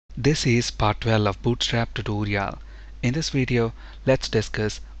This is part 12 of Bootstrap tutorial. In this video, let's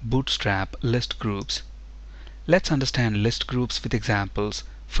discuss Bootstrap list groups. Let's understand list groups with examples.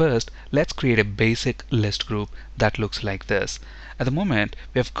 First, let's create a basic list group that looks like this. At the moment,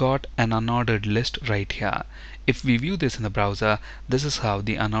 we've got an unordered list right here. If we view this in the browser, this is how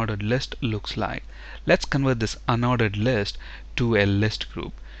the unordered list looks like. Let's convert this unordered list to a list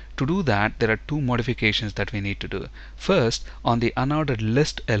group. To do that, there are two modifications that we need to do. First, on the unordered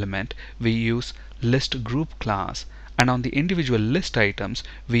list element, we use list group class, and on the individual list items,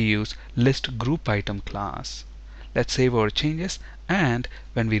 we use list group item class. Let's save our changes, and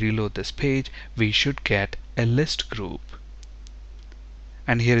when we reload this page, we should get a list group.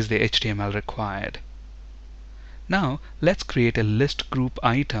 And here is the HTML required. Now let's create a list group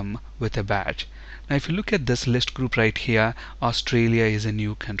item with a badge. Now if you look at this list group right here, Australia is a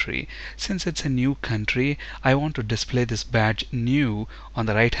new country. Since it's a new country, I want to display this badge new on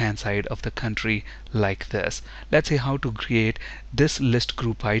the right hand side of the country like this. Let's see how to create this list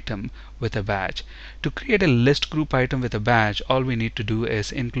group item with a badge. To create a list group item with a badge, all we need to do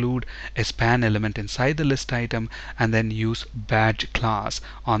is include a span element inside the list item and then use badge class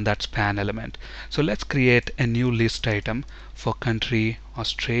on that span element. So let's create a new list item for country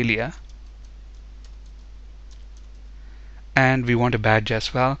Australia, and we want a badge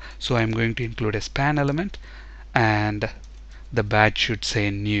as well, so I'm going to include a span element, and the badge should say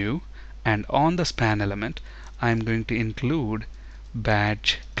new, and on the span element I'm going to include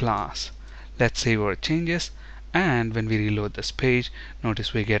badge class. Let's save our changes, and when we reload this page,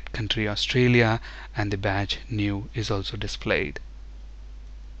 notice we get country Australia and the badge new is also displayed.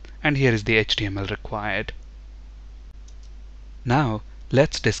 And here is the HTML required. Now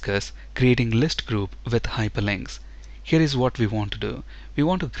let's discuss creating list group with hyperlinks. Here is what we want to do. We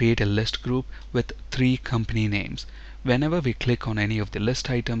want to create a list group with 3 company names. Whenever we click on any of the list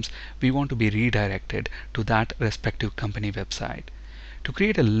items, we want to be redirected to that respective company website. To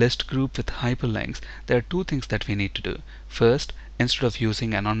create a list group with hyperlinks, there are 2 things that we need to do. First, instead of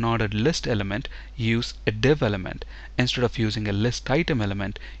using an unordered list element, use a div element. Instead of using a list item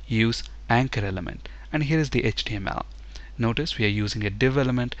element, use anchor element. And here is the HTML. Notice we are using a div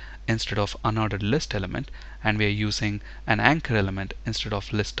element instead of unordered list element, and we are using an anchor element instead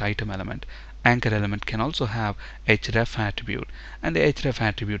of list item element. Anchor element can also have href attribute, and the href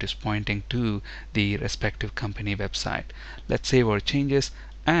attribute is pointing to the respective company website. Let's save our changes,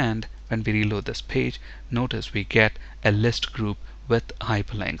 and when we reload this page, notice we get a list group with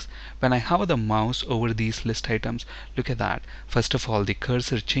hyperlinks. When I hover the mouse over these list items, look at that. First of all, the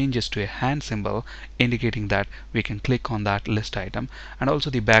cursor changes to a hand symbol indicating that we can click on that list item, and also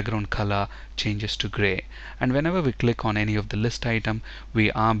the background color changes to gray. And whenever we click on any of the list item,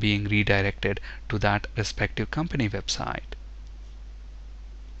 we are being redirected to that respective company website.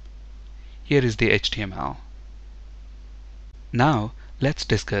 Here is the HTML. Now let's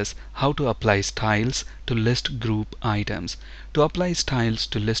discuss how to apply styles to list group items. To apply styles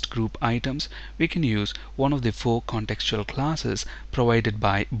to list group items, we can use one of the 4 contextual classes provided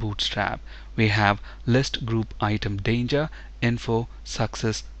by Bootstrap. We have list group item danger, info,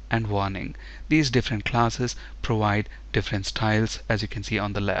 success, and warning. These different classes provide different styles, as you can see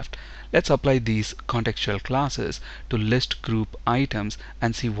on the left. Let's apply these contextual classes to list group items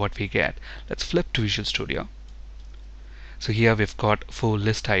and see what we get. Let's flip to Visual Studio. So here we've got 4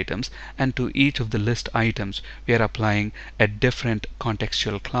 list items, and to each of the list items we are applying a different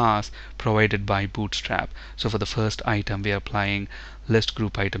contextual class provided by Bootstrap. So for the first item we are applying list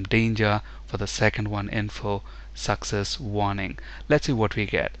group item danger, for the second one info, success, warning. Let's see what we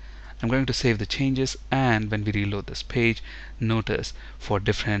get. I'm going to save the changes, and when we reload this page, notice for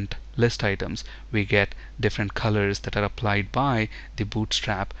different list items we get different colors that are applied by the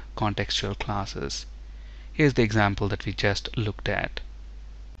Bootstrap contextual classes. Here's the example that we just looked at.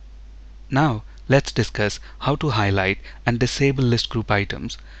 Now let's discuss how to highlight and disable list group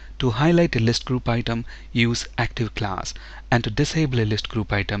items. To highlight a list group item, use active class, and to disable a list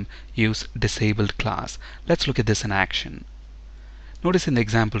group item, use disabled class. Let's look at this in action. Notice in the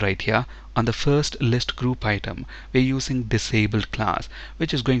example right here, on the first list group item, we're using disabled class,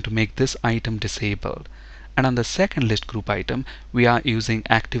 which is going to make this item disabled. And on the second list group item, we are using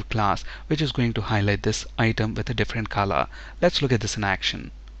active class, which is going to highlight this item with a different color. Let's look at this in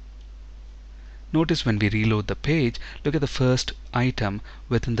action. Notice when we reload the page, look at the first item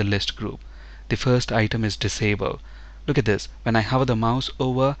within the list group. The first item is disabled. Look at this. When I hover the mouse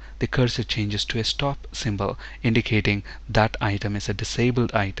over, the cursor changes to a stop symbol indicating that item is a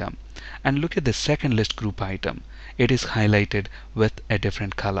disabled item. And look at the second list group item. It is highlighted with a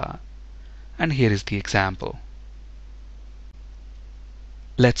different color. And here is the example.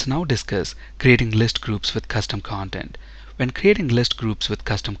 Let's now discuss creating list groups with custom content. When creating list groups with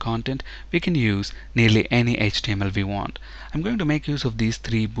custom content, we can use nearly any HTML we want. I'm going to make use of these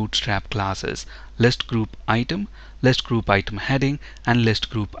three Bootstrap classes: list group item heading, and list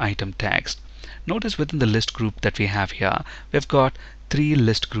group item text. Notice within the list group that we have here, we've got three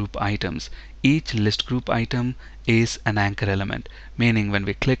list group items. Each list group item is an anchor element, meaning when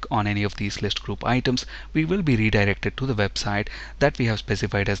we click on any of these list group items, we will be redirected to the website that we have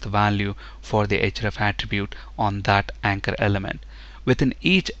specified as the value for the href attribute on that anchor element. Within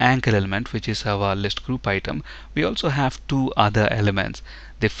each anchor element, which is our list group item, we also have two other elements.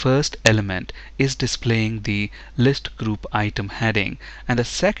 The first element is displaying the list group item heading, and the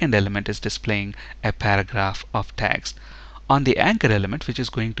second element is displaying a paragraph of text. On the anchor element, which is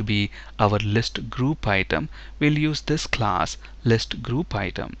going to be our list group item, we'll use this class list group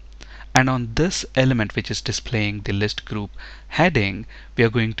item. And on this element, which is displaying the list group heading, we are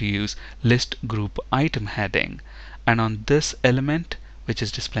going to use list group item heading. And on this element, which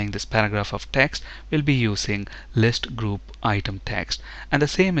is displaying this paragraph of text, we'll be using list group item text. And the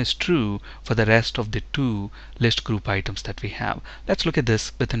same is true for the rest of the two list group items that we have. Let's look at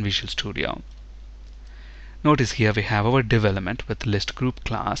this within Visual Studio. Notice here we have our div element with list group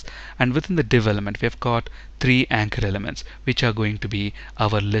class, and within the div element we have got three anchor elements which are going to be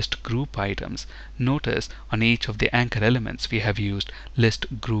our list group items. Notice on each of the anchor elements we have used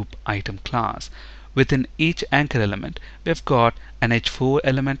list group item class. Within each anchor element we have got an h4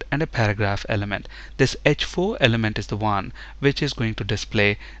 element and a paragraph element. This h4 element is the one which is going to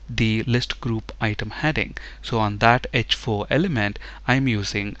display the list group item heading. So on that h4 element I'm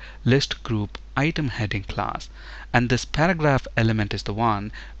using list group item heading class, and this paragraph element is the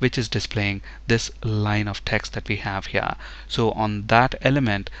one which is displaying this line of text that we have here. So on that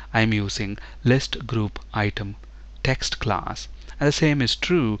element I'm using list group item text class, and the same is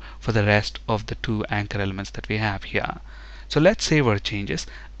true for the rest of the two anchor elements that we have here. So let's save our changes,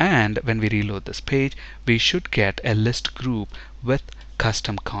 and when we reload this page we should get a list group with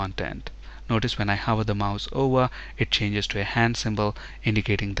custom content. Notice when I hover the mouse over, it changes to a hand symbol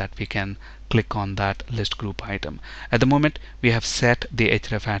indicating that we can click on that list group item. At the moment we have set the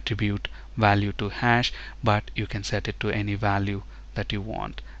href attribute value to hash, but you can set it to any value that you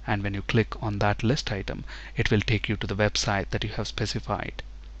want, and when you click on that list item it will take you to the website that you have specified.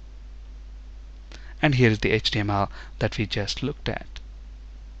 And here is the HTML that we just looked at.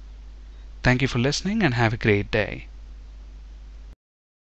 Thank you for listening and have a great day.